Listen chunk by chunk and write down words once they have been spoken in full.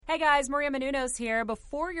Hey guys, Maria Menounos here.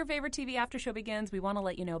 Before your favorite TV after show begins, we want to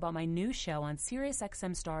let you know about my new show on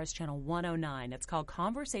SiriusXM Stars Channel 109. It's called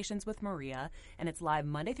Conversations with Maria, and it's live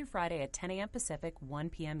Monday through Friday at 10 a.m. Pacific, 1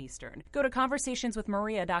 p.m. Eastern. Go to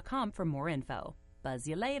conversationswithmaria.com for more info. Buzz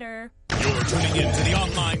you later. You're tuning in to the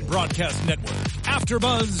online broadcast network,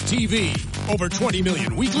 AfterBuzz TV. Over 20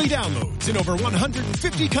 million weekly downloads in over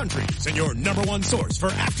 150 countries, and your number one source for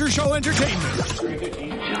after-show entertainment.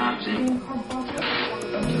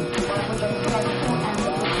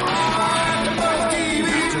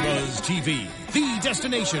 AfterBuzz TV, the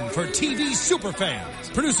destination for TV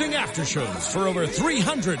superfans, producing after shows for over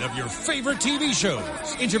 300 of your favorite TV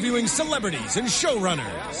shows, interviewing celebrities and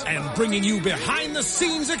showrunners, and bringing you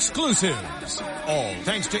behind-the-scenes exclusives. All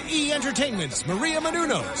thanks to E! Entertainment's Maria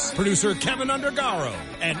Menounos, producer Kevin Undergaro,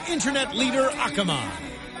 and internet leader Akamai.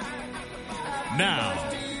 Now,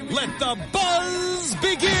 let the buzz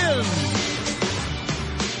begin!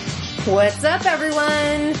 What's up,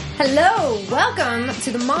 everyone? Hello, welcome to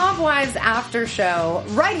the Mob Wives After Show,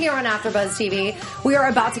 right here on AfterBuzz TV. We are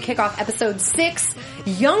about to kick off episode 6,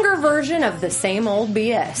 younger version of the same old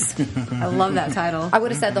BS. I love that title. I would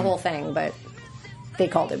have said the whole thing, but they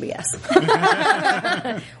called it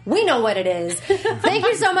BS. We know what it is. Thank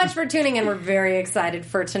you so much for tuning in. We're very excited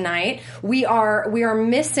for tonight. We are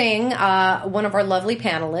missing one of our lovely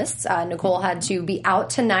panelists. Nicole had to be out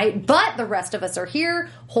tonight, but the rest of us are here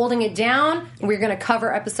holding it down. We're going to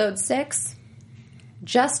cover episode 6.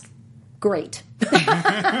 Just great.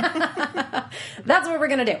 That's what we're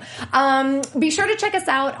going to do. Be sure to check us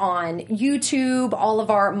out on YouTube. All of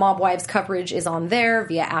our Mob Wives coverage is on there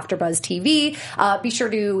via AfterBuzz TV. Be sure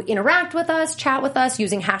to interact with us, chat with us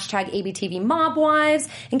using hashtag ABTV Mob Wives,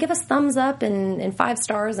 and give us thumbs up and 5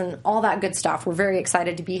 stars and all that good stuff. We're very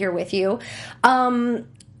excited to be here with you.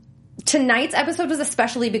 Tonight's episode was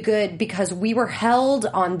especially good because we were held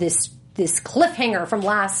on this cliffhanger from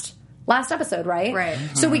last episode, right? Right.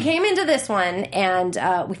 So we came into this one, and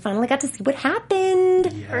we finally got to see what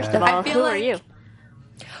happened. Yeah. First of all, who are you?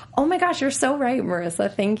 Oh my gosh, you're so right,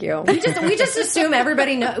 Marissa. Thank you. We just assume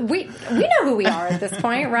everybody know. We know who we are at this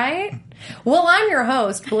point, right? Well, I'm your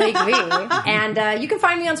host, Blake V, and you can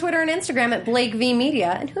find me on Twitter and Instagram at Blake V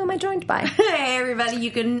Media. And who am I joined by? Hey, everybody!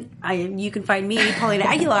 You can find me, Paulina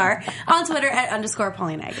Aguilar, on Twitter at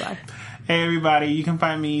 _Paulina Aguilar. Hey everybody, you can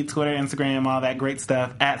find me Twitter, Instagram, all that great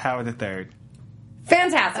stuff at Howard III.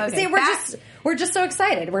 Fantastic. Okay, See, we're just so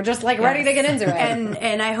excited. We're just ready to get into it.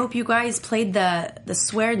 And I hope you guys played the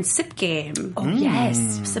swear and sip game. Oh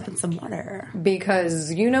yes, sipping some water because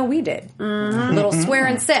we did. Mm-hmm. Little swear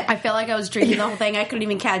and sip. I felt like I was drinking the whole thing. I couldn't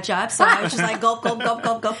even catch up, so I was just like gulp, gulp, gulp,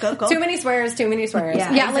 gulp, gulp, gulp, gulp. Too many swears.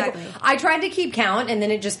 Yeah, exactly. I tried to keep count, and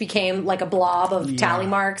then it just became like a blob of tally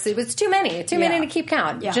marks. It was too many to keep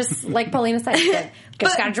count. Yeah. Just like Paulina said,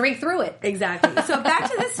 just got to drink through it. Exactly. So back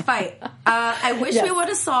to this fight. I wish we would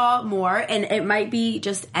have saw more, and it might be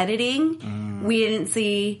just editing. We didn't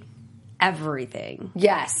see everything.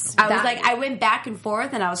 Yes. I went back and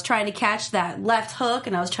forth, and I was trying to catch that left hook,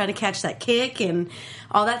 and I was trying to catch that kick, and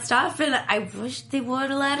all that stuff, and I wish they would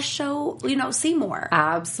have let us show, see more.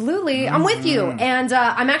 Absolutely. I'm with you. And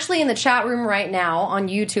I'm actually in the chat room right now on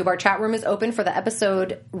YouTube. Our chat room is open for the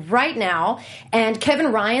episode right now. And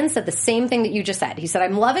Kevin Ryan said the same thing that you just said. He said,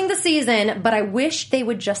 I'm loving the season, but I wish they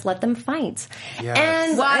would just let them fight. Yes.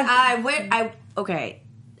 And okay.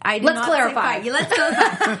 Let's clarify. Let's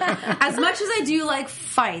clarify. As much as I do like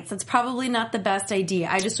fights, that's probably not the best idea.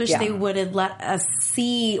 I just wish they would have let us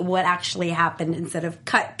see what actually happened instead of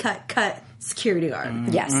cut, security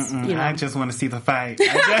guard. Yes. I just want to see the fight.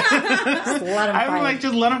 Just let them fight.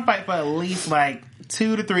 Just let them fight for at least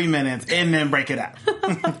 2 to 3 minutes and then break it up.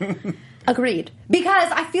 Agreed.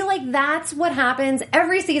 Because I feel like that's what happens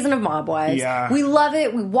every season of Mob Wives. Yeah. We love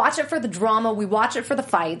it. We watch it for the drama. We watch it for the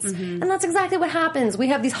fights. Mm-hmm. And that's exactly what happens. We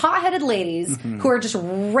have these hot-headed ladies who are just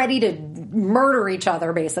ready to murder each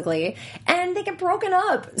other, basically. And they get broken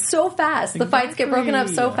up so fast. The fights get broken up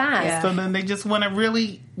so fast. Yeah. So then they just want to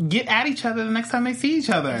really get at each other the next time they see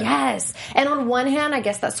each other. Yes. And on one hand, I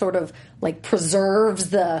guess that sort of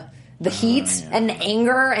preserves the heat and the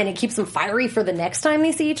anger, and it keeps them fiery for the next time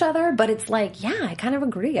they see each other. But it's I kind of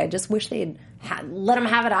agree. I just wish they'd let them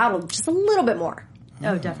have it out just a little bit more.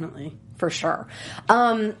 Oh, definitely. For sure.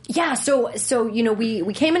 So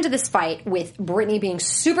we came into this fight with Brittany being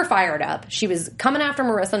super fired up. She was coming after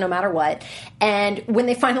Marissa no matter what. And when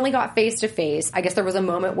they finally got face to face, I guess there was a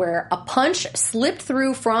moment where a punch slipped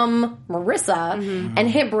through from Marissa and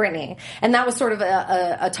hit Brittany. And that was sort of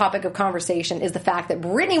a topic of conversation, is the fact that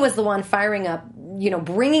Brittany was the one firing up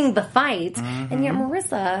bringing the fight, and yet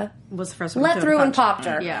Marissa was the first one let through and popped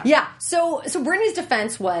her. Yeah. So Brittany's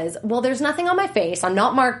defense was, well, there's nothing on my face. I'm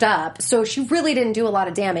not marked up. So she really didn't do a lot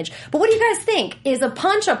of damage. But what do you guys think? Is a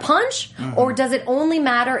punch, or does it only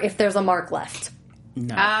matter if there's a mark left?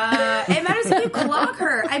 No. It matters if you clock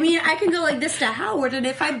her. I mean, I can go like this to Howard, and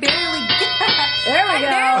if I barely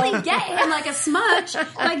get him like a smudge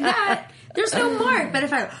like that, there's no mark. But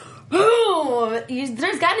if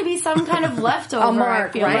there's got to be some kind of leftover. A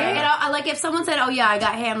mark, right? And I like if someone said, "Oh yeah, I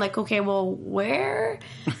got him," like, okay, well, where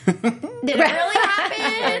did it really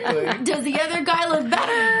happen? Does the other guy look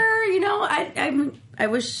better? I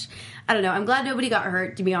wish. I don't know. I'm glad nobody got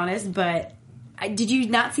hurt, to be honest. But did you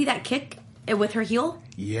not see that kick with her heel?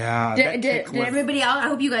 Yeah. Did everybody else? I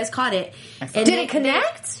hope you guys caught it. Did it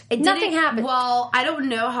connect? Nothing happened. Well, I don't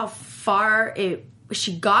know how far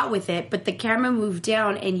she got with it, but the camera moved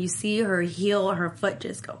down and you see her heel, her foot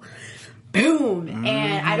just go boom.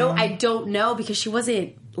 And I don't know because she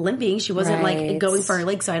wasn't limping. She wasn't like going for her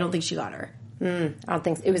leg, so I don't think she got her. I don't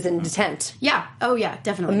think so. It was an attempt. Yeah. Oh, yeah.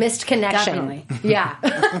 Definitely. A missed connection. Definitely. Yeah.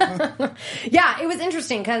 Yeah, it was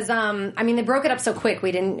interesting because, they broke it up so quick.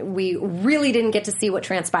 We really didn't get to see what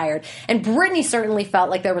transpired. And Brittany certainly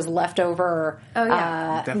felt like there was leftover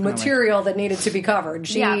material that needed to be covered.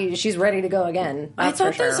 She's ready to go again. I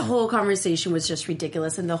thought this whole conversation was just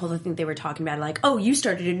ridiculous, and the whole thing they were talking about, like, oh, you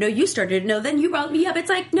started to know, then you brought me up. It's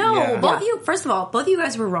like, no, both of you, first of all, both of you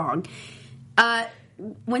guys were wrong.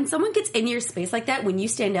 When someone gets in your space like that, when you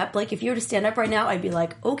stand up, like if you were to stand up right now, I'd be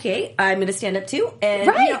like, okay, I'm going to stand up too. And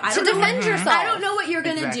to defend yourself. I don't know what you're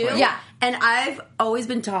going to do. Yeah. And I've always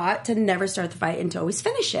been taught to never start the fight and to always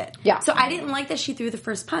finish it. Yeah. So I didn't like that she threw the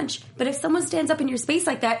first punch. But if someone stands up in your space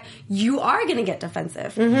like that, you are going to get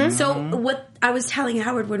defensive. So what I was telling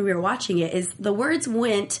Howard when we were watching it is the words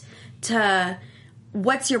went to,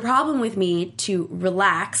 what's your problem with me, to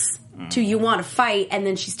relax, to you want to fight, and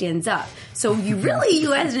then she stands up. So you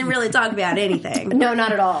guys didn't really talk about anything. No,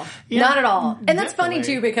 not at all. Yeah, not at all. And that's funny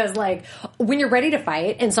too because like when you're ready to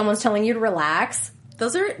fight and someone's telling you to relax, that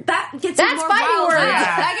gets that's you more fighting riled words.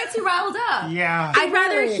 up. That gets you riled up. Yeah. I'd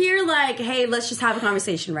rather hear like, hey, let's just have a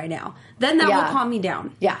conversation right now. Then that will calm me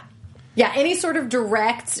down. Yeah. Yeah, any sort of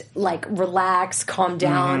direct, like, relax, calm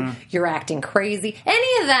down, you're acting crazy,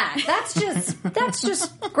 any of that, that's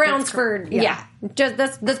just grounds for, just,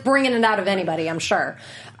 that's bringing it out of anybody, I'm sure.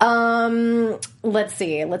 Let's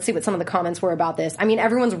see what some of the comments were about this. I mean,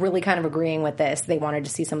 everyone's really kind of agreeing with this. They wanted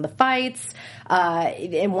to see some of the fights,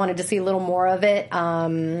 and wanted to see a little more of it.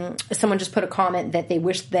 Someone just put a comment that they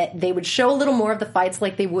wish that they would show a little more of the fights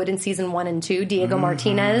like they would in season 1 and 2. Diego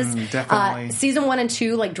Martinez. Definitely. Season 1 and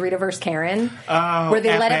 2, like Drita versus Karen, where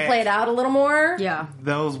they let it play it out a little more. Yeah.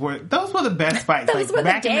 Those were the best fights. Those were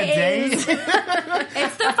back the days. in the day.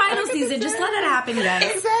 It's the final season. Just let it happen, guys.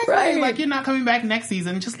 Exactly. Right. Like you're not coming back next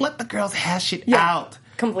season. Just let the girls hash it out.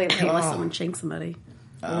 Completely. Unless someone shanks somebody.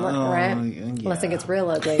 Right? Yeah. Unless it gets real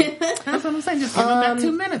ugly. That's what I'm saying. Just give them that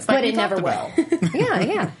 2 minutes. Like but it never will.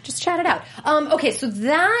 Yeah. Just chat it out. Okay, so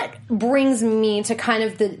that brings me to kind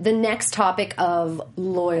of the next topic of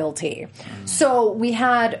loyalty. So we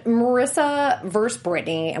had Marissa versus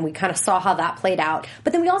Brittany, and we kind of saw how that played out.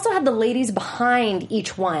 But then we also had the ladies behind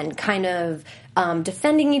each one kind of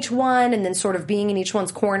defending each one and then sort of being in each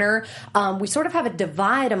one's corner. We sort of have a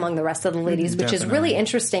divide among the rest of the ladies, which is really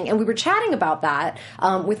interesting. And we were chatting about that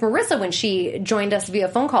with Marissa when she joined us via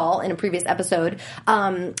phone call in a previous episode,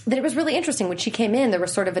 that it was really interesting. When she came in, there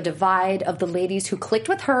was sort of a divide of the ladies who clicked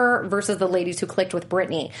with her versus the ladies who clicked with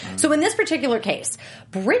Brittany. So in this particular case,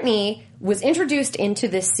 Brittany was introduced into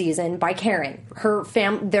this season by Karen.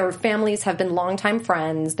 Their families have been longtime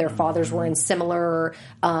friends. Their fathers were in similar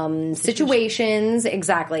situations.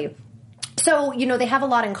 Exactly. So, they have a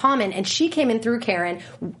lot in common. And she came in through Karen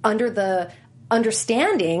under the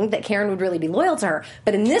understanding that Karen would really be loyal to her.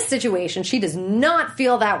 But in this situation, she does not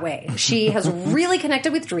feel that way. She has really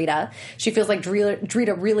connected with Drita. She feels like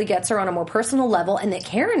Drita really gets her on a more personal level, and that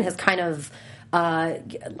Karen has kind of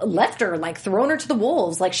left her, like thrown her to the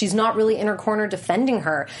wolves, like she's not really in her corner defending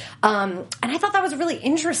her. And I thought that was really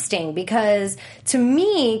interesting because to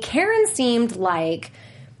me, Karen seemed like,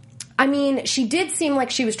 she did seem like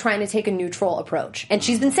she was trying to take a neutral approach. And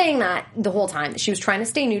she's been saying that the whole time. She was trying to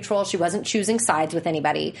stay neutral. She wasn't choosing sides with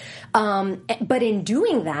anybody. But in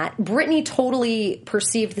doing that, Brittany totally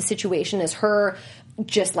perceived the situation as her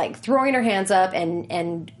just like throwing her hands up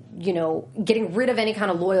and getting rid of any kind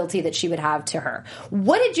of loyalty that she would have to her.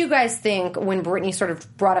 What did you guys think when Brittany sort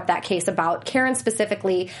of brought up that case about Karen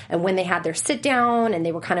specifically, and when they had their sit down and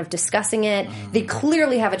they were kind of discussing it? They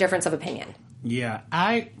clearly have a difference of opinion. Yeah,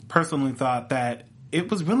 I personally thought that it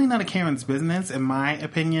was really none of Karen's business, in my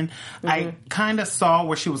opinion. I kind of saw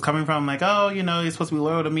where she was coming from, like, oh, you know, you're supposed to be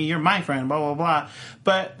loyal to me, you're my friend, blah, blah, blah.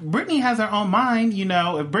 But Brittany has her own mind, you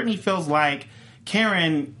know. If Brittany feels like,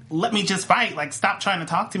 Karen, let me just fight, like, stop trying to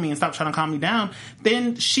talk to me and stop trying to calm me down,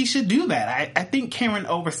 then she should do that. I think Karen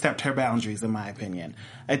overstepped her boundaries, in my opinion.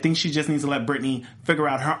 I think she just needs to let Brittany figure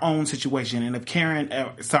out her own situation. And if and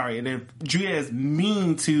if Drita is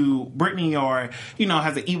mean to Brittany or, you know,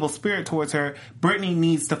 has an evil spirit towards her, Brittany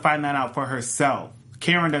needs to find that out for herself.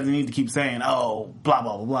 Karen doesn't need to keep saying, oh, blah,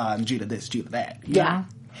 blah, blah, blah, and Drita this, Drita that. Yeah.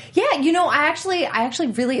 Yeah, you know, I actually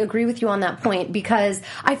really agree with you on that point, because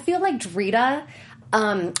I feel like Drita,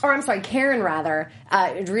 Karen rather,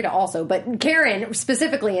 Drita also, but Karen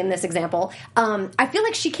specifically in this example, I feel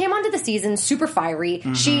like she came onto the season super fiery.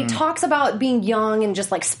 Mm-hmm. She talks about being young and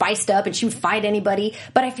just like spiced up and she would fight anybody,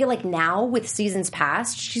 but I feel like now with seasons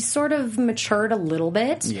past, she's sort of matured a little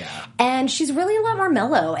bit. Yeah. And she's really a lot more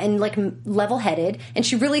mellow and like level-headed, and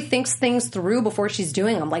she really thinks things through before she's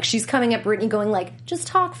doing them. Like she's coming at Brittany going like, just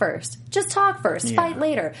talk first, fight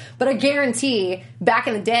later. But I guarantee back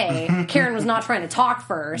in the day, Karen was not trying to talk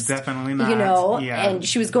first. Definitely not. You know, yeah. And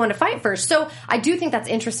she was going to fight first. So I do think that's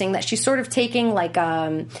interesting that she's sort of taking like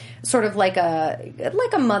sort of like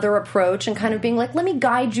a mother approach and kind of being like, let me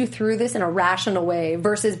guide you through this in a rational way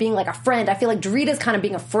versus being like a friend. I feel like Drita's kind of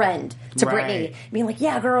being a friend to Brittany, being like,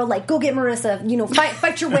 yeah, girl, like go get Marissa, you know,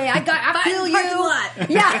 fight your way. I feel you.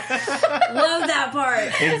 Yeah. Love that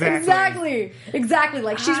part. Exactly.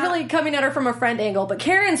 Like she's really coming at her from a friend angle, but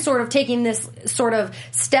Karen's sort of taking this sort of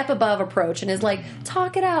step above approach and is like,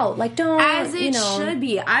 talk it out. Like don't, as it should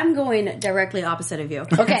be. I'm going directly opposite of you.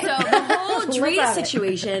 Okay. So the whole Drita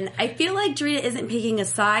situation, I feel like Drita isn't picking a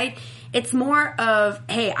side. It's more of,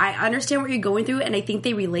 hey, I understand what you're going through, and I think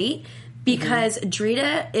they relate. Because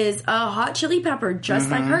Drita is a hot chili pepper,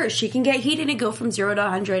 just like her. She can get heated and go from 0 to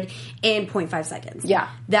 100 in 0.5 seconds. Yeah.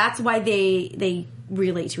 That's why they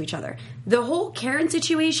relate to each other. The whole Karen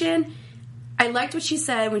situation, I liked what she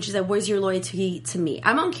said when she said, where's your loyalty to me?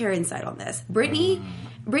 I'm on Karen's side on this. Brittany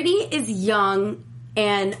is young,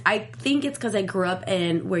 and I think it's because I grew up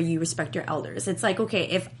in where you respect your elders. It's like,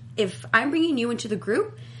 okay, if I'm bringing you into the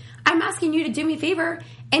group, I'm asking you to do me a favor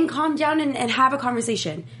and calm down and have a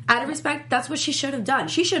conversation. Out of respect, that's what she should have done.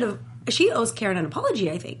 She owes Karen an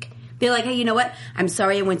apology, I think. Be like, hey, you know what? I'm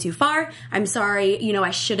sorry I went too far. I'm sorry, you know,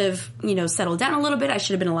 I should have, you know, settled down a little bit. I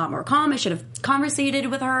should have been a lot more calm. I should have conversated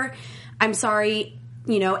with her. I'm sorry,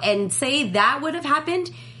 you know, and say that would have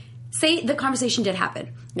happened. Say the conversation did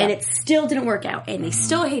happen. Yep. And it still didn't work out, and they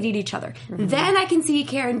still hated each other. Mm-hmm. Then I can see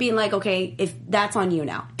Karen being like, okay, if that's on you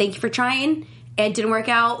now. Thank you for trying. It didn't work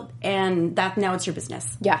out, and now it's your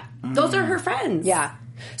business. Yeah. Those are her friends. Yeah.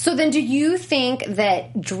 So then do you think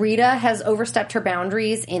that Drita has overstepped her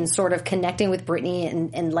boundaries in sort of connecting with Brittany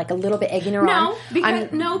and like a little bit egging her on?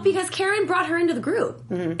 Because Karen brought her into the group.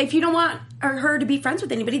 Mm-hmm. If you don't want her to be friends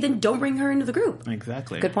with anybody, then don't bring her into the group.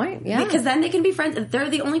 Exactly. Good point. Yeah. Because then they can be friends. If they're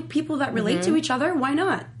the only people that relate to each other, why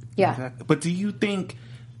not? Yeah. Exactly. But do you think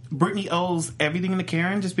Brittany owes everything to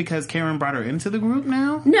Karen just because Karen brought her into the group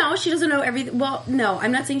now? No, she doesn't owe everything. Well, no,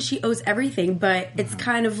 I'm not saying she owes everything, but it's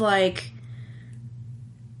kind of like,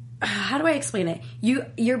 how do I explain it?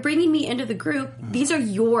 You're bringing me into the group. These are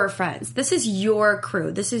your friends. This is your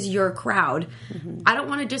crew. This is your crowd. Mm-hmm. I don't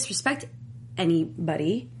want to disrespect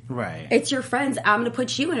anybody. Right. It's your friends. I'm going to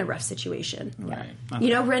put you in a rough situation. Right. Okay.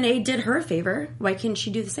 You know, Renee did her a favor. Why can't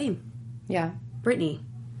she do the same? Yeah. Brittany.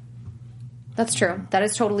 That's true. That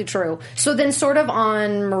is totally true. So then sort of on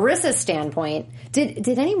Marissa's standpoint, did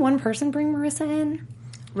any one person bring Marissa in?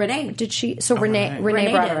 Renee. Did she? So Renee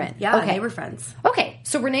brought her in. Yeah, okay. They were friends. Okay,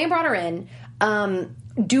 so Renee brought her in.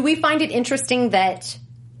 Do we find it interesting that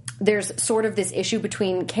there's sort of this issue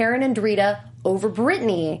between Karen and Drita over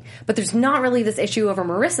Brittany, but there's not really this issue over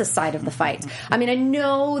Marissa's side of the fight? I mean, I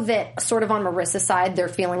know that sort of on Marissa's side, they're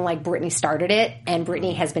feeling like Brittany started it, and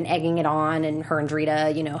Brittany has been egging it on, and her and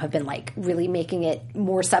Drita, you know, have been like really making it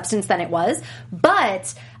more substance than it was.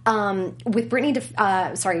 But with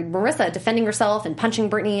Marissa defending herself and punching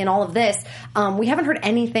Brittany and all of this, we haven't heard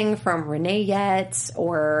anything from Renee yet,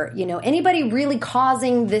 or, you know, anybody really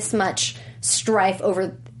causing this much strife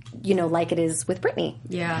over, you know, like it is with Brittany.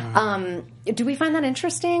 Yeah. Do we find that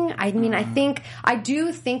interesting? I mean, I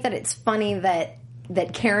do think that it's funny that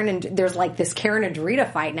Karen and there's like this Karen and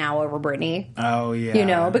Drita fight now over Brittany. Oh yeah. You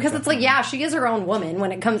know, because it's like, yeah, she is her own woman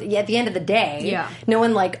when it comes at the end of the day. Yeah. No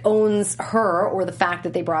one like owns her or the fact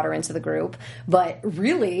that they brought her into the group, but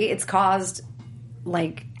really it's caused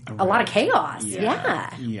like a lot of chaos.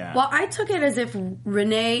 Yeah. Well, I took it as if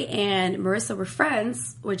Renee and Marissa were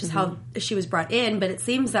friends, which is how she was brought in, but it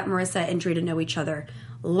seems that Marissa and Drita know each other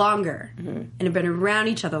longer and have been around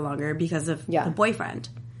each other longer because of the boyfriend.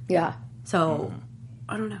 Yeah. So,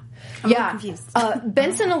 I don't know. I'm a little confused.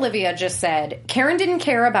 Benson Olivia just said, Karen didn't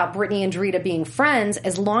care about Brittany and Drita being friends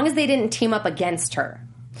as long as they didn't team up against her.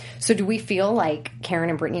 So do we feel like Karen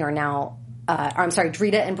and Brittany are now...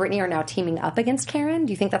 Drita and Brittany are now teaming up against Karen?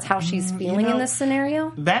 Do you think that's how she's feeling in this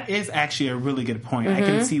scenario? That is actually a really good point. I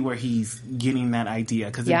can see where he's getting that idea,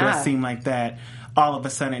 because it does seem like that all of a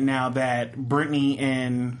sudden now that Brittany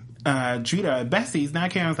and Drita are besties, now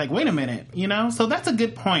Karen's like, wait a minute, you know? So that's a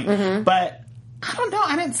good point. But I don't know.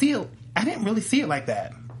 I didn't really see it like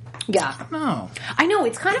that. Yeah. I know.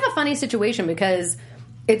 It's kind of a funny situation because...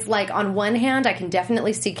 It's like, on one hand, I can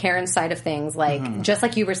definitely see Karen's side of things. Like, just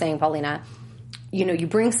like you were saying, Paulina, you know, you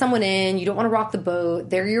bring someone in, you don't want to rock the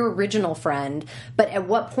boat, they're your original friend. But at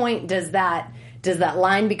what point does that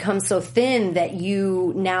line become so thin that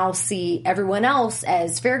you now see everyone else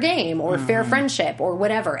as fair game or fair friendship or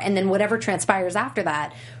whatever? And then whatever transpires after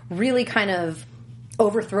that really kind of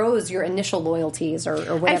overthrows your initial loyalties or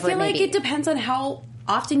whatever it may be. I feel like it depends on how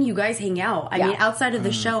often you guys hang out. I mean, outside of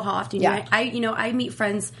the show, how often I meet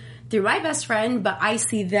friends through my best friend, but I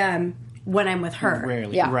see them when I'm with her.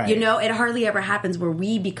 Rarely. Right. You know, it hardly ever happens where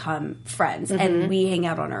we become friends and we hang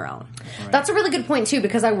out on our own. Right. That's a really good point, too,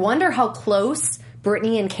 because I wonder how close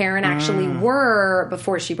Brittany and Karen actually were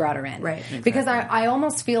before she brought her in. Right. Exactly. Because I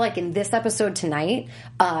almost feel like in this episode tonight,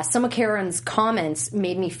 some of Karen's comments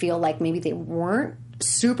made me feel like maybe they weren't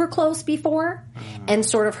super close before, and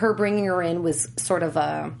sort of her bringing her in was sort of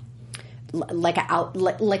like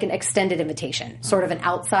an extended invitation, sort of an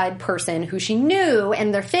outside person who she knew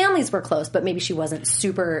and their families were close, but maybe she wasn't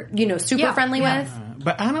super friendly with.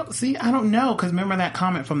 But I don't know, because remember that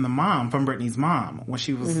comment from Brittany's mom, when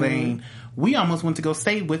she was saying, we almost went to go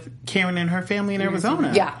stay with Karen and her family in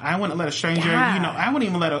Arizona. Yeah. I wouldn't let a stranger, I wouldn't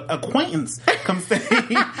even let an acquaintance come stay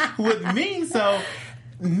with me, so...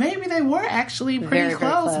 Maybe they were actually pretty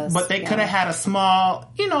close, but they could have had a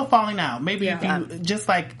small, falling out. Maybe if you, just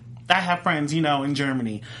like I have friends, in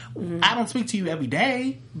Germany. I don't speak to you every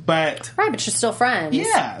day, but... Right, but you're still friends.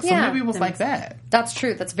 Yeah, so maybe it was like that. That's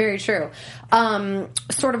true. That's very true.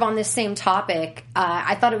 Sort of on this same topic,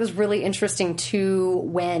 I thought it was really interesting, too,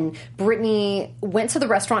 when Brittany went to the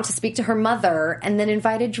restaurant to speak to her mother and then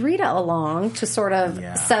invited Drita along to sort of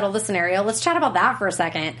settle the scenario. Let's chat about that for a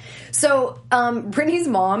second. So, Brittany's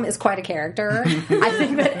mom is quite a character. I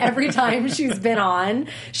think that every time she's been on,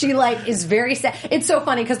 she, is very sad. It's so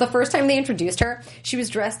funny, because the first time they introduced her, she was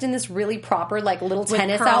dressed in this really proper, little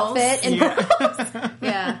tennis outfit and pearls.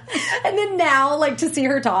 Yeah. And then now, to see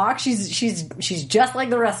her talk, she's just like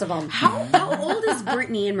the rest of them. How old is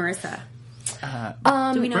Brittany and Marissa?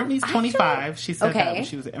 Do we know? Brittany's 25. She said that when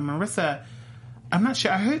she was... And Marissa, I'm not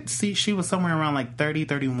sure. I heard she was somewhere around 30,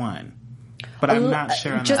 31. But I'm not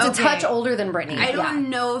sure. Just a touch older than Brittany. I don't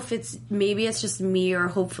know if maybe it's just me, or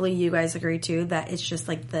hopefully you guys agree too, that it's just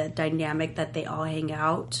the dynamic that they all hang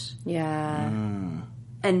out. Yeah.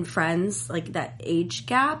 And friends, that age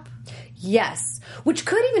gap. Yes. Which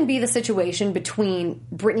could even be the situation between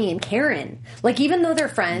Brittany and Karen. Even though they're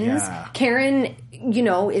friends, Karen,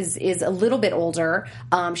 is a little bit older.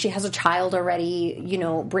 She has a child already.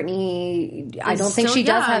 Brittany, I don't think she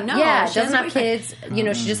does have... doesn't have kids.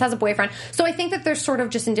 She just has a boyfriend. So I think that they're sort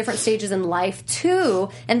of just in different stages in life, too.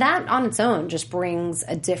 And that on its own just brings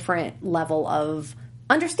a different level of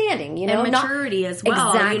understanding, and maturity as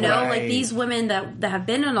well. Exactly. Right. These women that have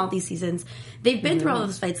been on all these seasons, they've been through all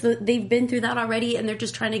those fights. They've been through that already, and they're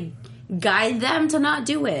just trying to guide them to not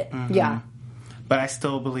do it. Yeah. But I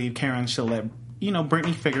still believe Karen should let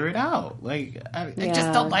Brittany figure it out. I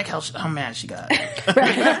just don't like how mad she got.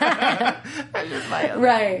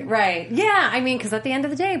 Right. Yeah, because at the end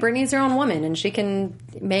of the day, Brittany's her own woman, and she can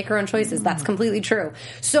make her own choices. That's completely true.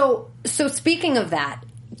 So speaking of that,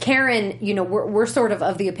 Karen, we're sort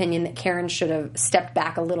of the opinion that Karen should have stepped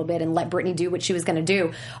back a little bit and let Brittany do what she was going to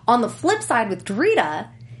do. On the flip side with Drita,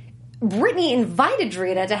 Brittany invited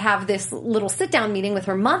Drita to have this little sit-down meeting with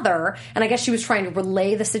her mother, and I guess she was trying to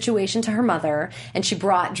relay the situation to her mother, and she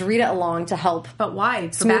brought Drita along to help. But why?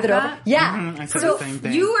 Smooth it over. Yeah. I said the same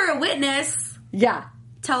thing. You were a witness. Yeah.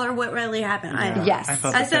 Tell her what really happened. Yes. I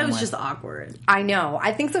thought it was just awkward. I know.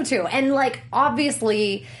 I think so too. And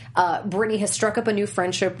obviously, Brittany has struck up a new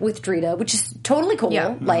friendship with Drita, which is totally cool.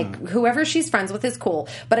 Yeah. Whoever she's friends with is cool.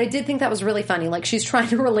 But I did think that was really funny. She's trying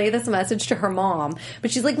to relay this message to her mom,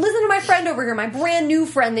 but she's like, listen to my friend over here, my brand new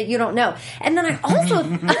friend that you don't know. And then I also...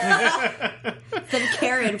 than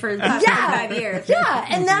Karen for the past 5 years. Yeah,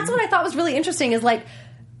 and that's what I thought was really interesting is like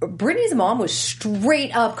Brittany's mom was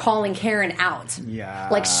straight up calling Karen out. Yeah.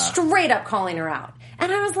 Like straight up calling her out.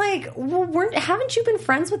 And I was like, well, haven't you been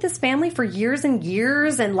friends with this family for years and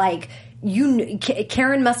years? And like,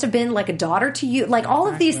 Karen must have been like a daughter to you. Like all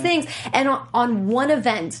of these things. And on one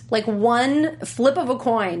event, like one flip of a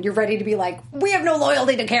coin, you're ready to be like, we have no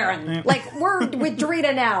loyalty to Karen. Like we're with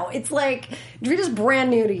Drita now. It's like, Drita's brand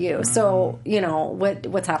new to you. So, you know,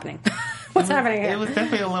 what's happening? What's happening here? It was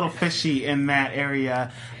definitely a little fishy in that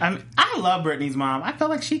area. I love Brittany's mom. I felt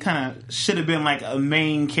like she kind of should have been like a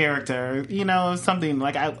main character. You know, something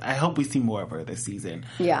like I hope we see more of her this season.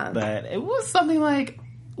 Yeah. But it was something like,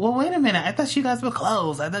 well, wait a minute. I thought you guys were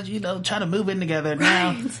close. I thought, trying to move in together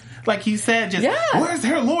now. Like you said, where's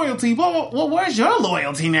her loyalty? Well, where's your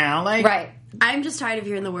loyalty now? Like, right. I'm just tired of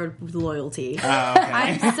hearing the word loyalty. Okay.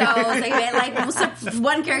 I'm so sick of it. Like, so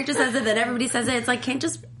one character says it, then everybody says it. It's like, can't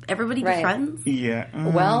just everybody be friends? Yeah.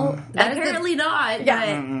 Well, apparently not.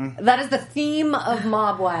 Yeah. That is the theme of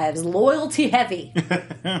Mob Wives. Loyalty heavy.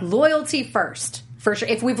 Loyalty first. For sure.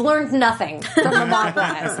 If we've learned nothing from the Mob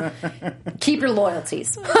Wives, keep your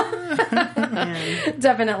loyalties.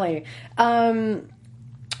 Definitely.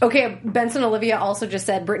 Okay, Benson Olivia also just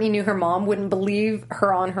said Brittany knew her mom wouldn't believe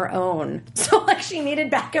her on her own. So, like, she needed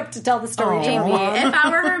backup to tell the story to her mom. If I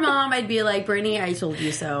were her mom, I'd be like, Brittany, I told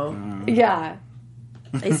you so. Yeah.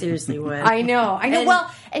 I seriously would. I know.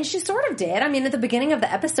 And she sort of did. I mean, at the beginning of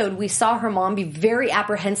the episode, we saw her mom be very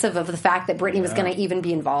apprehensive of the fact that Brittany was going to even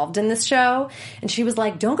be involved in this show. And she was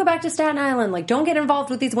like, don't go back to Staten Island. Like, don't get involved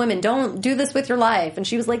with these women. Don't do this with your life. And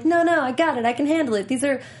she was like, no, I got it. I can handle it. These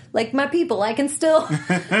are, like, my people. I can still...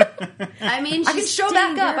 I mean, I can show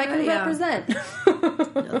back up. I can represent.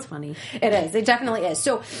 That's funny. It is. It definitely is.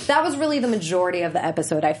 So that was really the majority of the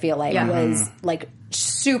episode, I feel like, was, like,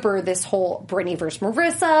 super this whole Brittany versus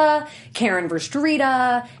Marissa, Karen versus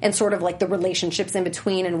Drita, and sort of like the relationships in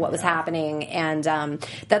between and what was happening. And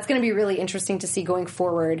that's going to be really interesting to see going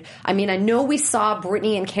forward. I mean, I know we saw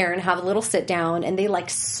Brittany and Karen have a little sit down and they like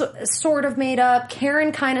sort of made up.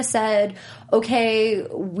 Karen kind of said, okay,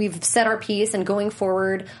 we've said our piece and going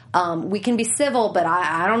forward, we can be civil, but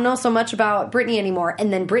I don't know so much about Brittany anymore.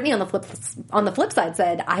 And then Brittany on the flip side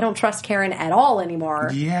said, I don't trust Karen at all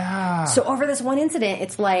anymore. Yeah. So over this one incident,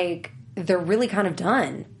 it's like they're really kind of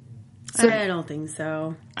done. So, I don't think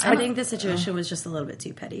so. I think the situation was just a little bit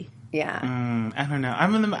too petty. Yeah. I don't know.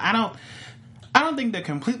 I don't think they're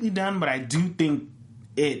completely done, but I do think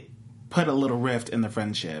it put a little rift in the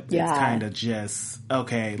friendship. Yeah. It's kind of just,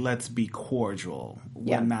 okay, let's be cordial.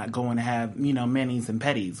 Yeah. We're not going to have, manis and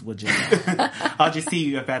petties. We'll just, I'll just see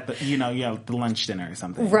you if at the, the lunch dinner or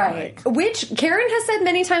something. Right. Which Karen has said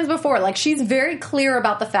many times before. Like, she's very clear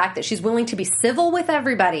about the fact that she's willing to be civil with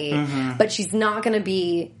everybody, but she's not going to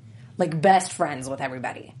be, like, best friends with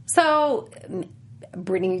everybody. So,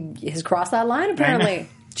 Brittany has crossed that line, apparently.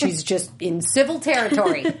 She's just in civil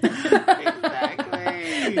territory. Exactly.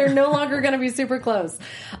 They're no longer going to be super close.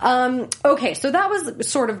 Okay, so that was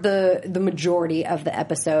sort of the majority of the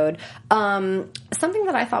episode. Something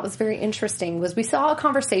that I thought was very interesting was we saw a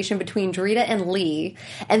conversation between Drita and Lee,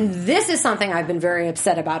 and this is something I've been very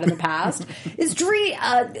upset about in the past, is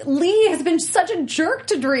Lee has been such a jerk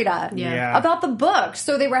to Drita about the book.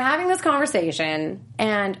 So they were having this conversation,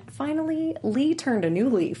 and finally Lee turned a new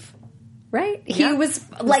leaf. Right? He was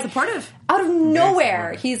like supportive. Out of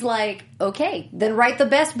nowhere. He's like, okay, then write the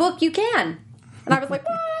best book you can. And I was like,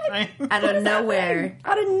 what? Out of nowhere.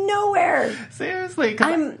 Out of nowhere. Seriously,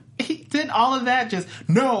 because he did all of that just,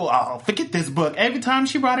 forget this book. Every time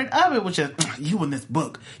she brought it up, it was just, you in this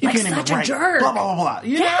book. You like can't even write. Jerk. Blah, blah, blah, blah.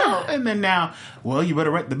 You know? And then now, well, you better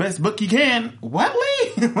write the best book you can. What,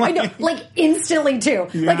 Lee? I know, like, instantly, too.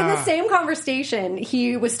 Yeah. Like, in the same conversation,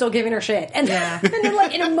 he was still giving her shit. And, and then,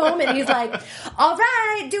 like, in a moment, he's like, all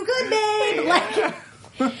right, do good, babe. Like,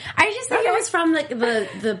 I just think it was from,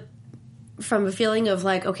 like, from a feeling of,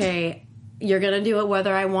 like, okay, you're going to do it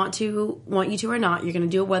whether I want you to or not. You're going to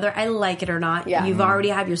do it whether I like it or not. Yeah. You've already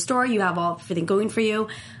have your story. You have everything going for you.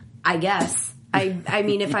 I guess. I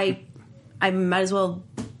mean, if I might as well,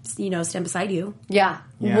 stand beside you. Yeah.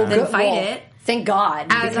 Well, then fight it. Thank God.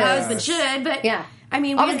 As a husband should, but yeah. I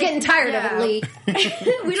mean, I was getting tired of it, Lee.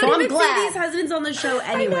 We don't even see these husbands on the show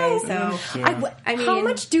anyway, so. I mean, how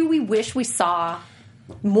much do we wish we saw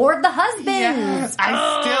more of the husbands? Yes.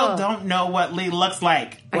 I still don't know what Lee looks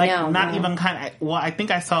like. Like, I know, not even kind of. Well, I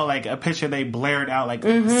think I saw like a picture they blared out like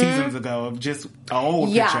seasons ago of just an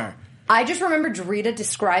old picture. I just remember Drita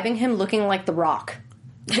describing him looking like The Rock.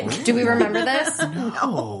 Do we remember this?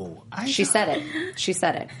 No. She said it. She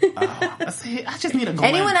said it. See, I just need a glimpse.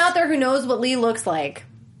 Anyone out there who knows what Lee looks like,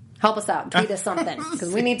 help us out. Tweet us something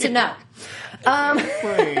because we need to know.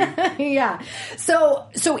 Yeah. So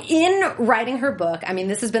in writing her book, I mean,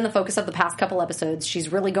 this has been the focus of the past couple episodes.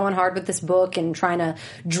 She's really going hard with this book and trying to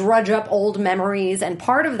drudge up old memories. And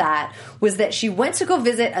part of that was that she went to go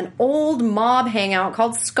visit an old mob hangout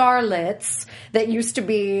called Scarlett's that used to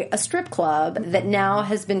be a strip club that now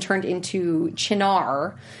has been turned into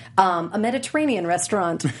Chinar. A Mediterranean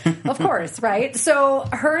restaurant, of course, right? So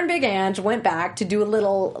her and Big Ange went back to do a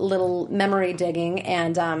little memory digging,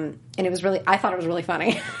 and it was really, I thought it was really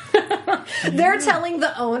funny. They're telling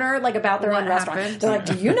the owner like about their own restaurant. They're like,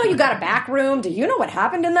 "Do you know you got a back room? Do you know what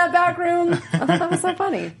happened in that back room?" I thought that was so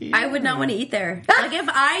funny. I would not want to eat there. Like if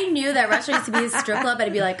I knew that restaurant used to be a strip club,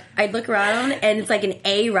 I'd be like, I'd look around and it's like an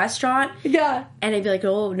A restaurant. Yeah. And I'd be like,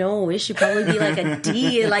 oh no, it should probably be like a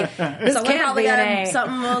D. Like someone can't probably be got an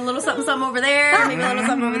A. a little something over there, maybe a little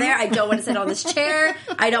something over there. I don't want to sit on this chair.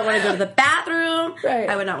 I don't want to go to the bathroom. Right.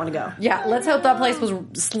 I would not want to go. Yeah, let's hope that place was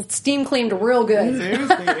steam cleaned real good.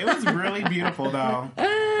 Seriously, it was really beautiful though.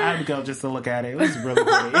 I'd go just to look at it. It was really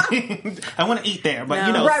pretty. I want to eat there,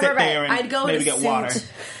 but No. sit there and I'd go maybe in a get suit. water.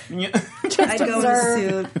 I'd go in a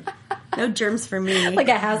suit. No germs for me. Like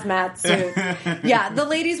a hazmat suit. Yeah, the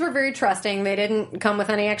ladies were very trusting. They didn't come with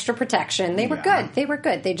any extra protection. They were good. They were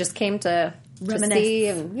good. They just came to Reminisce. see.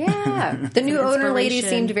 And, yeah. The new owner lady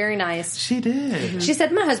Inspiration. seemed very nice. She did. She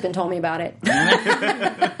said, "My husband told me about it."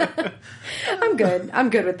 I'm good. I'm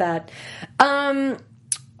good with that.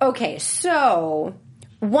 Okay, so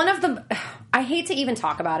one of the... I hate to even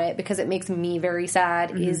talk about it because it makes me very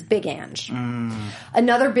sad, is Big Ange.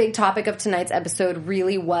 Another big topic of tonight's episode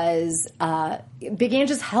really was Big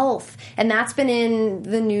Ange's health. And that's been in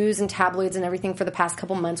the news and tabloids and everything for the past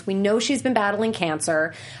couple months. We know she's been battling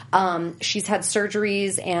cancer. She's had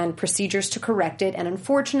surgeries and procedures to correct it. And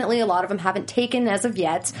unfortunately, a lot of them haven't taken as of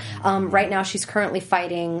yet. Right now, she's currently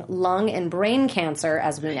fighting lung and brain cancer,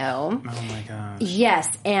 as we know. Oh my gosh. Yes,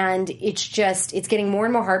 and it's getting more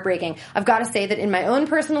and more heartbreaking. I've got to say that in my own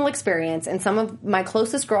personal experience and some of my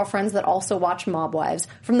closest girlfriends that also watch Mob Wives,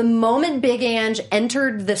 from the moment Big Ange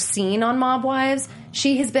entered the scene on Mob Wives,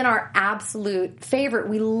 she has been our absolute favorite.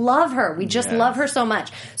 We love her. We just love her so much.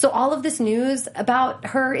 So all of this news about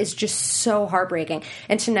her is just so heartbreaking.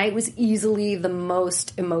 And tonight was easily the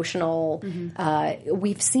most emotional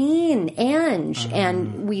we've seen Ange.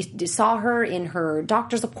 And we saw her in her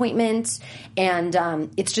doctor's appointment. And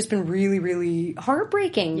it's just been really, really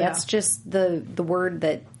heartbreaking. Yeah. That's just the word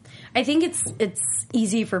that... I think it's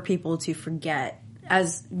easy for people to forget,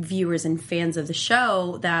 as viewers and fans of the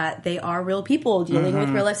show, that they are real people dealing with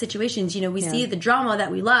real life situations. You know, we see the drama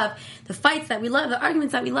that we love, the fights that we love, the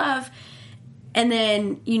arguments that we love, and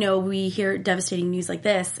then, you know, we hear devastating news like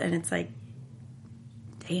this, and it's like,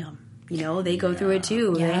 damn, you know, they go through it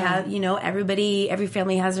too. Yeah. They have, you know, every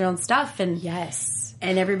family has their own stuff, and Yes.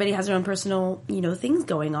 and everybody has their own personal, you know, things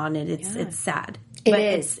going on, and it's sad. It But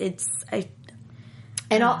is. I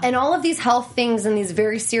And all of these health things and these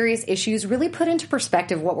very serious issues really put into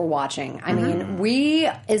perspective what we're watching. I mean, we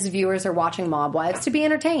as viewers are watching Mob Wives to be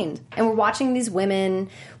entertained. And we're watching these women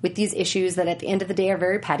with these issues that at the end of the day are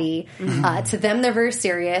very petty. To them, they're very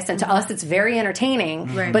serious. And to us, it's very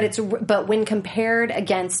entertaining. Right. But when compared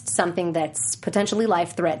against something that's potentially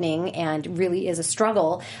life-threatening and really is a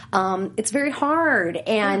struggle, it's very hard.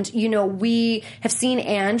 And, you know, we have seen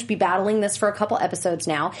Ange be battling this for a couple episodes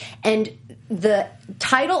now. And the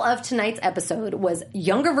title of tonight's episode was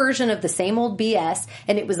Younger Version of the Same Old BS,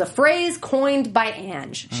 and it was a phrase coined by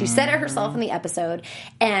Ange. She said it herself in the episode,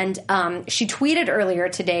 and she tweeted earlier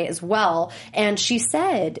today as well, and she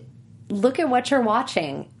said, look at what you're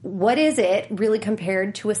watching. What is it really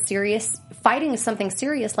compared to fighting something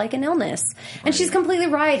serious like an illness? And she's completely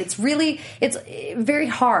right. It's very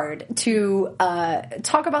hard to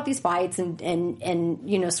talk about these fights and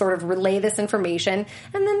you know, sort of relay this information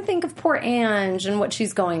and then think of poor Ange and what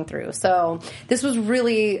she's going through. So this was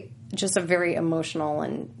really just a very emotional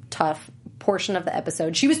and tough portion of the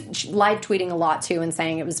episode. She was live tweeting a lot too and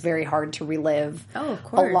saying it was very hard to relive of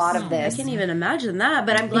course. a lot of this. I can't even imagine that,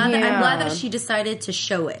 but I'm glad that she decided to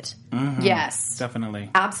show it. Yes. Definitely.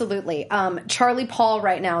 Absolutely. Charlie Paul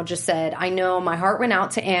right now just said, I know my heart went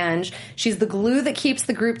out to Ange. She's the glue that keeps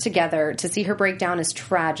the group together. To see her break down is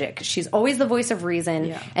tragic. She's always the voice of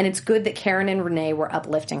reason, and it's good that Karen and Renee were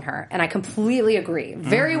uplifting her. And I completely agree.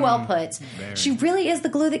 Very well put. She really is the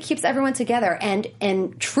glue that keeps everyone together.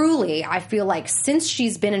 And truly, I feel like since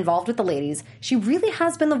she's been involved with the ladies, she really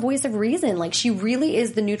has been the voice of reason. Like, she really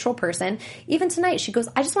is the neutral person. Even tonight, she goes,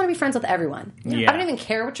 I just want to be friends with everyone. Yeah. I don't even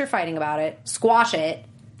care what you're fighting about it. Squash it.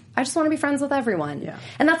 I just want to be friends with everyone. Yeah.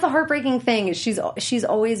 And that's the heartbreaking thing is she's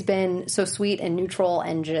always been so sweet and neutral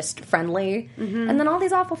and just friendly. And then all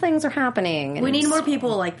these awful things are happening. And We need more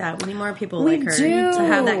people like that. We need more people We like her do. to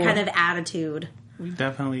have that kind of attitude. We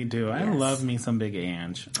definitely do. I love me some Big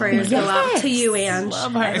Ange. Prayers go out to you, Ange.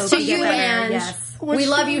 Love her. I hope to you get you, better. Ange. Yes. We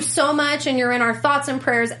love you so much, and you're in our thoughts and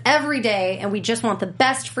prayers every day, and we just want the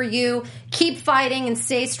best for you. Keep fighting and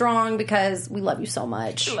stay strong because we love you so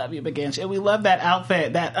much. I love you, Big Ange. And we love that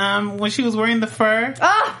outfit. That when she was wearing the fur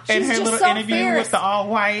She's in her just little so interview fierce. with the all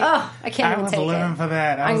white. I can't even was take living it. for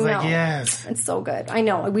that. I was like, know. yes. It's so good. I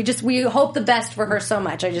know. We hope the best for her so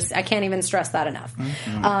much. I can't even stress that enough.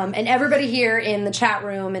 And everybody here in the chat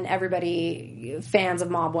room and everybody fans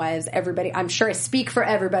of Mob Wives, everybody, I'm sure I speak for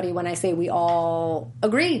everybody when I say we all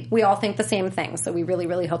agree. We all think the same thing. So we really,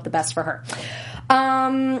 really hope the best for her.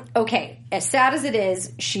 Okay. As sad as it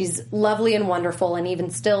is, she's lovely and wonderful. And even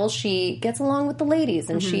still, she gets along with the ladies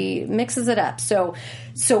and she mixes it up. So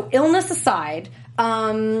illness aside,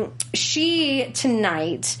 she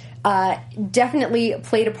tonight definitely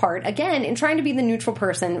played a part again in trying to be the neutral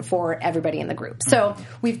person for everybody in the group. So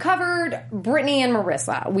we've covered Brittany and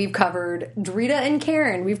Marissa. We've covered Drita and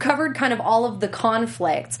Karen. We've covered kind of all of the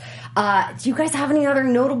conflicts. Do you guys have any other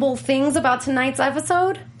notable things about tonight's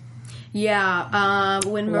episode? Yeah,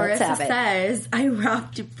 when Let's Marissa have it. says, I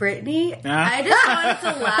rocked Brittany, I just wanted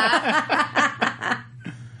to laugh.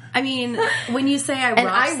 I mean, when you say I rocked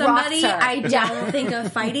I somebody, rocked her. I don't think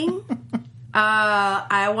of fighting.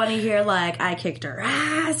 I want to hear, like, I kicked her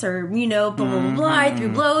ass, or, blah, blah, blah, blah, I threw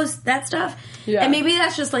blows, that stuff. Yeah. And maybe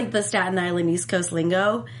that's just, like, the Staten Island East Coast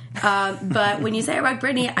lingo. But when you say I rocked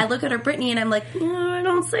Brittany, I look at her Brittany, and I'm like, no, I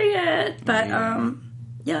don't say it. But,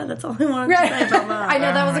 yeah, that's all I wanted to say about that. I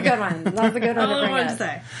know that was a good one. That was a good one to All I bring wanted to up.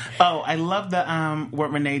 say. Oh, I love the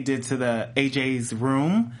what Renee did to the AJ's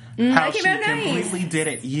room. How that she came out nice. completely did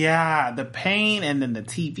it. Yeah, the paint and then the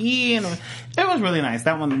TV, and it was really nice.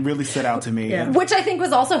 That one really stood out to me. Yeah. Which I think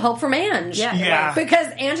was also help from Ange. Yeah. Yeah.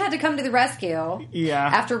 Because Ange had to come to the rescue. Yeah.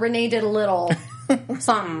 After Renee did a little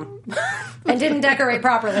something and didn't decorate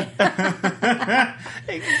properly.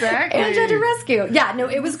 Exactly. Ange had to rescue. Yeah, no,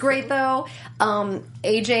 it was great though.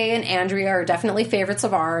 AJ and Andrea are definitely favorites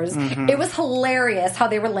of ours. It was hilarious how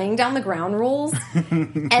they were laying down the ground rules.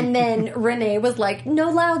 And then Renee was like,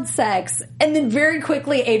 no loud sex. And then very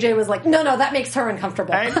quickly AJ was like, no, that makes her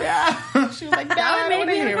uncomfortable. She was like, no, That would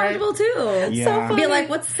make me uncomfortable too. Yeah. So funny. Be like,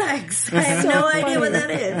 what's sex? I have no idea what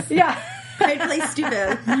that is. Yeah. I play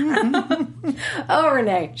stupid. Oh,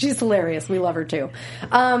 Renee. She's hilarious. We love her too.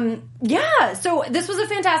 Yeah, so this was a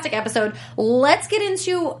fantastic episode. Let's get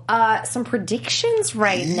into some predictions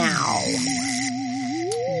right now.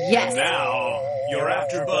 Yes. Now, your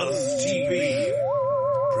AfterBuzz TV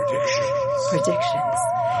Predictions.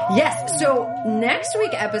 Yes, so next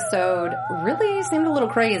week episode really seemed a little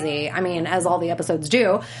crazy. I mean, as all the episodes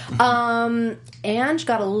do. Ange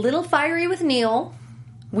got a little fiery with Neil.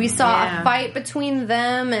 We saw a fight between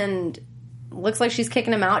them, and looks like she's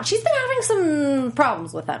kicking him out. She's been having some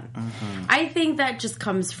problems with him. I think that just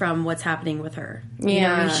comes from what's happening with her.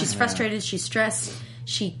 Yeah. She's frustrated. She's stressed.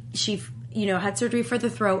 She had surgery for the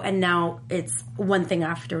throat, and now it's one thing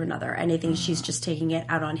after another. And I think she's just taking it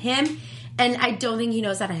out on him. And I don't think he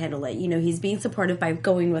knows how to handle it. He's being supportive by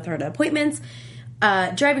going with her to appointments,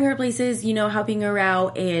 driving her places, helping her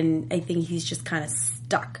out. And I think he's just kind of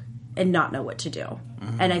stuck and not know what to do.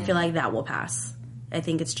 And I feel like that will pass. I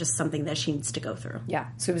think it's just something that she needs to go through. Yeah,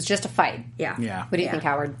 so it was just a fight. Yeah. Yeah. What do you think,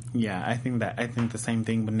 Howard? Yeah, I think the same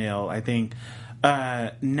thing with Neil. I think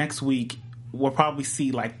next week we'll probably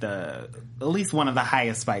see at least one of the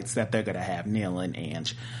highest fights that they're gonna have, Neil and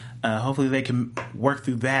Ange. Hopefully they can work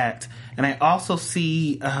through that. And I also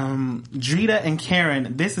see Drita and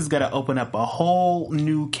Karen, this is going to open up a whole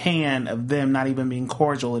new can of them not even being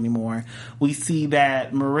cordial anymore. We see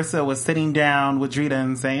that Marissa was sitting down with Drita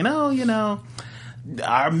and saying,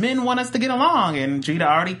 our men want us to get along. And Drita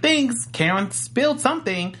already thinks Karen spilled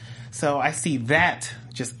something. So I see that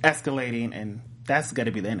just escalating, and that's going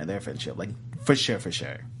to be the end of their friendship. For sure.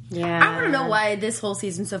 Yeah. I want to know why this whole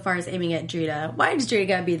season so far is aiming at Drita. Why does Drita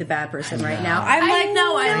gotta be the bad person right now? I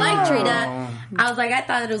like Drita. was like, I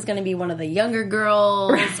thought it was going to be one of the younger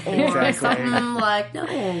girls or something like, no.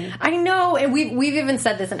 I know, and we've even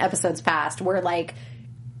said this in episodes past, where like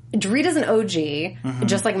Dorita's an OG,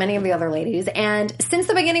 just like many of the other ladies, and since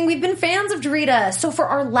the beginning we've been fans of Dorita. So for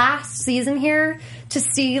our last season here, to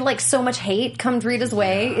see like so much hate come Dorita's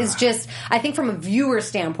way is just, I think from a viewer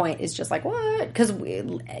standpoint, is just like, what? Because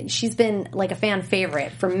she's been like a fan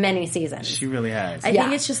favorite for many seasons. She really has. I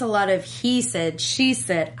think it's just a lot of he said, she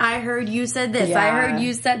said, I heard you said this, Yeah. I heard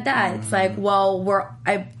you said that. It's like, well,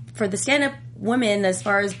 for the stand-up women, as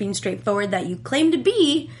far as being straightforward that you claim to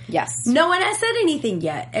be, Yes. no one has said anything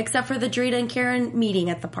yet, except for the Dorita and Karen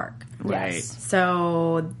meeting at the park. Right. Yes.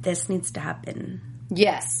 So this needs to happen.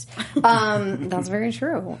 Yes. That's very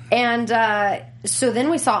true. And so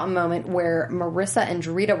then we saw a moment where Marissa and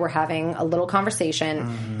Dorita were having a little conversation,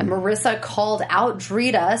 and Marissa called out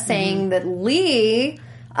Dorita, saying that Lee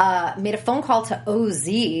made a phone call to OZ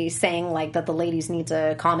saying like that the ladies need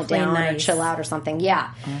to calm it down or nice. chill out or something.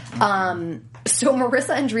 Yeah. So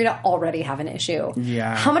Marissa and Dorita already have an issue.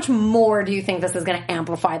 Yeah. How much more do you think this is going to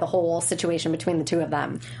amplify the whole situation between the two of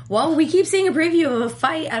them? Well, we keep seeing a preview of a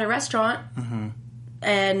fight at a restaurant.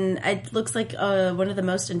 And it looks like one of the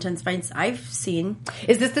most intense fights I've seen.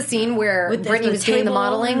 Is this the scene where With Brittany was doing the table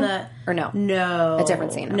modeling? and Or no? No. A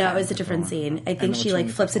different scene, No, okay. it was a different scene. I think know she which like one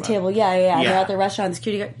you're flips a talking table. about. Yeah. They're Yeah. at the restaurant.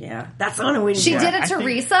 Security guard. Yeah. That's the one I'm waiting She for. did it I to think-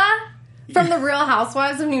 Risa from the Real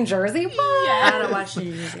Housewives of New Jersey? I don't watch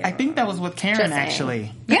New Jersey. I think that was with Karen, Just saying.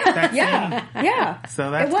 actually. Yeah. Yeah. So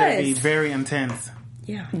that's It going to be was. very intense.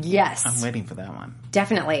 Yeah. Yes. I'm waiting for that one.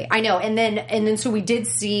 Definitely. I know. And then so we did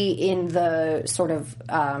see in the sort of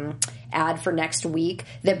ad for next week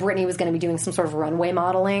that Brittany was going to be doing some sort of runway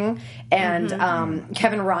modeling. And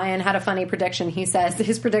Kevin Ryan had a funny prediction. He says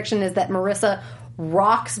his prediction is that Marissa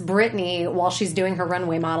rocks Brittany while she's doing her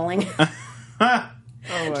runway modeling.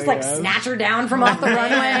 Just like snatch her down from off the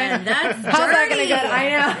runway. That's How's that dirty. going to go? I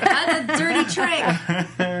know. That's a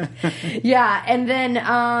dirty trick. Yeah, and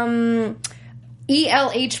then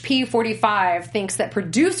ELHP45 thinks that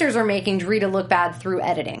producers are making Dorita look bad through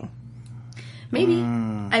editing. Maybe.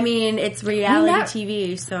 I mean, it's reality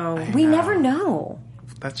TV, so. We never know.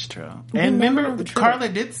 That's true. And never know remember, the truth. Carla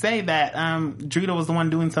did say that Drita was the one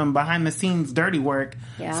doing some behind the scenes dirty work.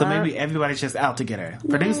 Yeah. So maybe everybody's just out to get her.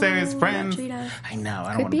 Producers, friends. Drita. I know.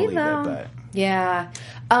 I don't Could want to be, believe though. it, but Yeah.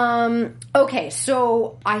 Okay,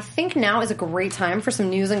 so I think now is a great time for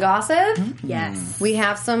some news and gossip. Yes. We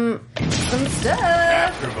have some stuff.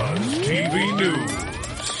 AfterBuzz TV News.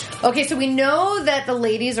 Okay, so we know that the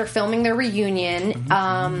ladies are filming their reunion.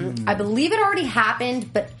 I believe it already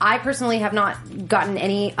happened, but I personally have not gotten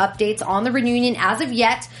any updates on the reunion as of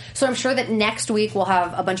yet. So I'm sure that next week we'll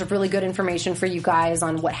have a bunch of really good information for you guys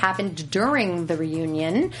on what happened during the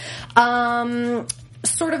reunion.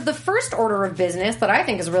 Sort of the first order of business that I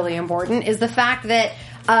think is really important is the fact that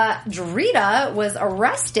Dorita was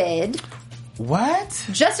arrested what?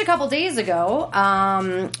 just a couple days ago.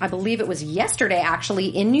 I believe it was yesterday, actually,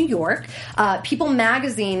 in New York. People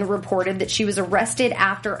magazine reported that she was arrested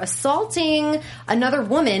after assaulting another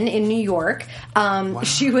woman in New York.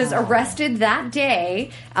 She was arrested that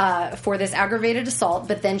day for this aggravated assault,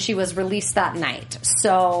 but then she was released that night.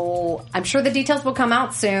 So I'm sure the details will come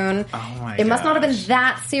out soon. Oh my It must not have been gosh.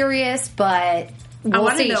 that serious, but we'll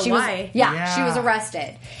wanna see. know She why. Was, yeah, she was Yeah.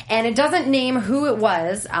 arrested. And it doesn't name who it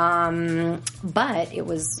was, but it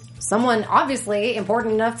was someone obviously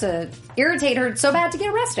important enough to irritate her so bad to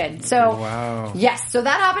get arrested. So, Wow. yes, so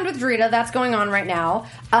that happened with Dorita. That's going on right now.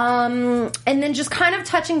 And then just kind of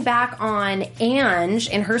touching back on Ange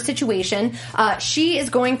and her situation, she is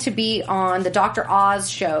going to be on the Dr. Oz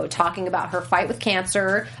show talking about her fight with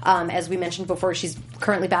cancer. As we mentioned before, she's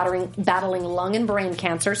currently battling lung and brain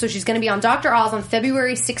cancer. So she's going to be on Dr. Oz on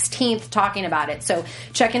February 16th talking about it. So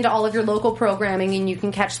check into all of your local programming and you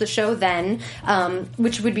can catch the show then,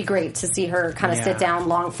 which would be great to see her kind of Yeah. sit down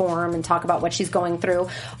long form and talk about what she's going through.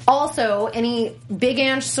 Also, any Big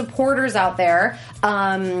Ange supporters out there,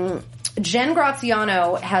 Jen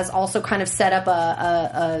Graziano has also kind of set up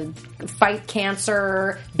a Fight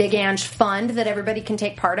Cancer Big Ange fund that everybody can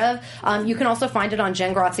take part of. You can also find it on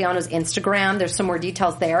Jen Graziano's Instagram. There's some more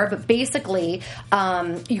details there. But basically,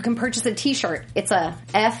 you can purchase a t-shirt. It's a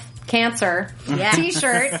F Cancer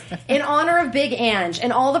t-shirt in honor of Big Ange,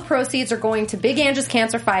 and all the proceeds are going to Big Ange's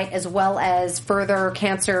cancer fight as well as further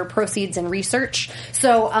cancer proceeds and research.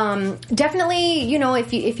 So definitely, you know,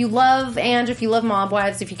 if you love Ange, if you love Mob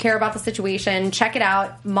Wives, if you care about the situation, check it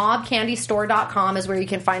out. MobCandyStore.com is where you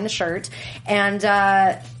can find the shirt. And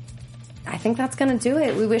I think that's going to do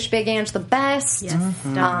it. We wish Big Ange the best. Yes,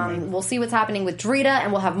 definitely. We'll see what's happening with Dorita,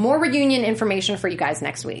 and we'll have more reunion information for you guys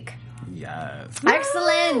next week. Yes.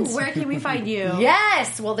 Excellent. Where can we find you?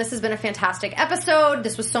 Yes. Well, this has been a fantastic episode.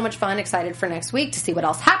 This was so much fun. Excited for next week to see what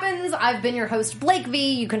else happens. I've been your host, Blake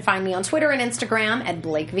V. You can find me on Twitter and Instagram at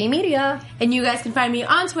Blake V Media. And you guys can find me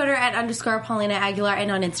on Twitter at _Paulina Aguilar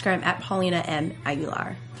and on Instagram at Paulina M.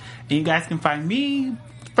 Aguilar. And you guys can find me,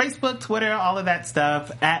 Facebook, Twitter, all of that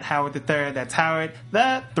stuff, at Howard III. That's Howard,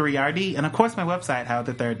 the 3RD. And of course, my website,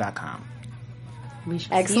 howardthird.com.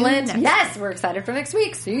 Excellent. Yes, we're excited for next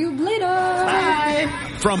week. See you later. Bye.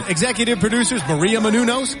 From executive producers Maria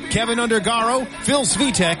Menounos, Kevin Undergaro, Phil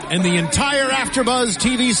Svitek, and the entire AfterBuzz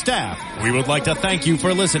TV staff, we would like to thank you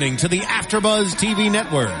for listening to the AfterBuzz TV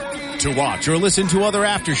network. To watch or listen to other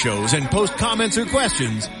after shows and post comments or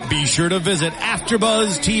questions, be sure to visit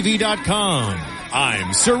AfterBuzzTV.com.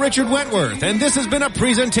 I'm Sir Richard Wentworth, and this has been a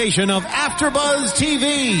presentation of AfterBuzz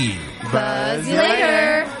TV. Buzz you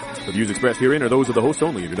later. The views expressed herein are those of the host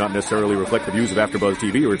only and do not necessarily reflect the views of AfterBuzz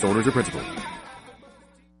TV or its owners or principals.